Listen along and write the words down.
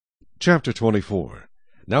Chapter 24.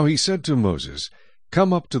 Now he said to Moses,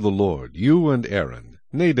 Come up to the Lord, you and Aaron,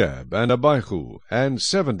 Nadab and Abihu, and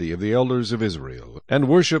 70 of the elders of Israel, and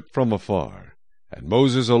worship from afar. And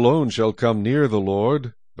Moses alone shall come near the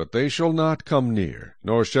Lord, but they shall not come near,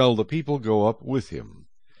 nor shall the people go up with him.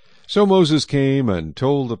 So Moses came and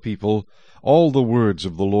told the people all the words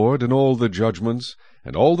of the Lord, and all the judgments.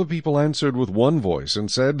 And all the people answered with one voice, and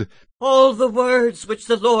said, All the words which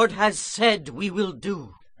the Lord has said we will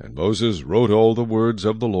do. And Moses wrote all the words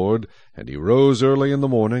of the Lord, and he rose early in the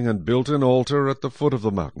morning, and built an altar at the foot of the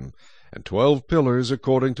mountain, and 12 pillars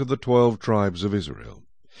according to the 12 tribes of Israel.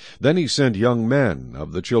 Then he sent young men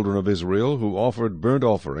of the children of Israel, who offered burnt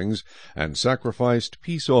offerings, and sacrificed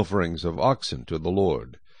peace offerings of oxen to the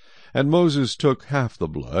Lord. And Moses took half the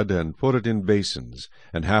blood, and put it in basins,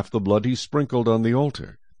 and half the blood he sprinkled on the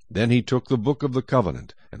altar. Then he took the book of the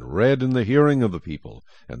covenant, and read in the hearing of the people.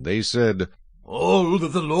 And they said, All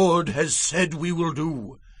that the Lord has said we will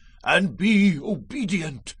do, and be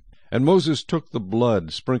obedient. And Moses took the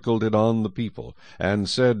blood, sprinkled it on the people, and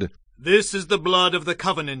said, This is the blood of the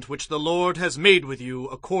covenant which the Lord has made with you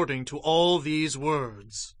according to all these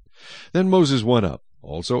words. Then Moses went up,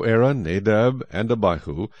 also Aaron, Nadab, and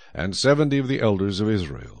Abihu, and 70 of the elders of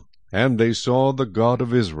Israel. And they saw the God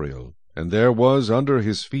of Israel, and there was under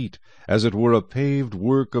his feet, as it were a paved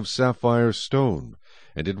work of sapphire stone,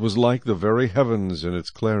 and it was like the very heavens in its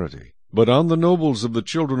clarity. But on the nobles of the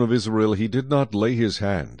children of Israel he did not lay his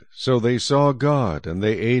hand. So they saw God, and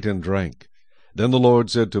they ate and drank. Then the Lord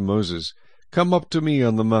said to Moses, Come up to me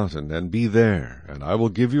on the mountain, and be there, and I will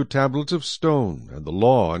give you tablets of stone, and the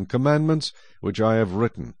law and commandments which I have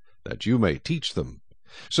written, that you may teach them.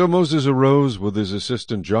 So Moses arose with his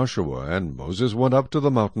assistant Joshua, and Moses went up to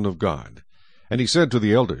the mountain of God. And he said to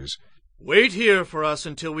the elders, Wait here for us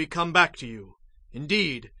until we come back to you.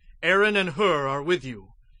 Indeed, Aaron and Hur are with you.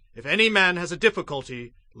 If any man has a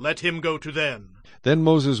difficulty, let him go to them. Then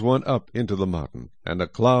Moses went up into the mountain, and a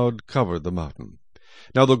cloud covered the mountain.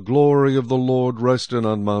 Now the glory of the Lord rested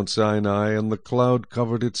on Mount Sinai, and the cloud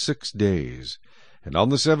covered it 6 days. And on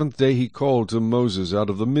the 7th day he called to Moses out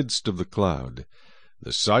of the midst of the cloud.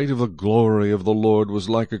 The sight of the glory of the Lord was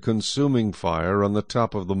like a consuming fire on the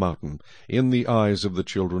top of the mountain, in the eyes of the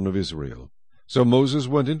children of Israel. So Moses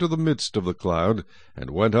went into the midst of the cloud, and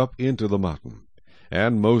went up into the mountain.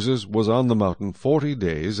 And Moses was on the mountain 40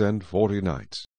 days and 40 nights.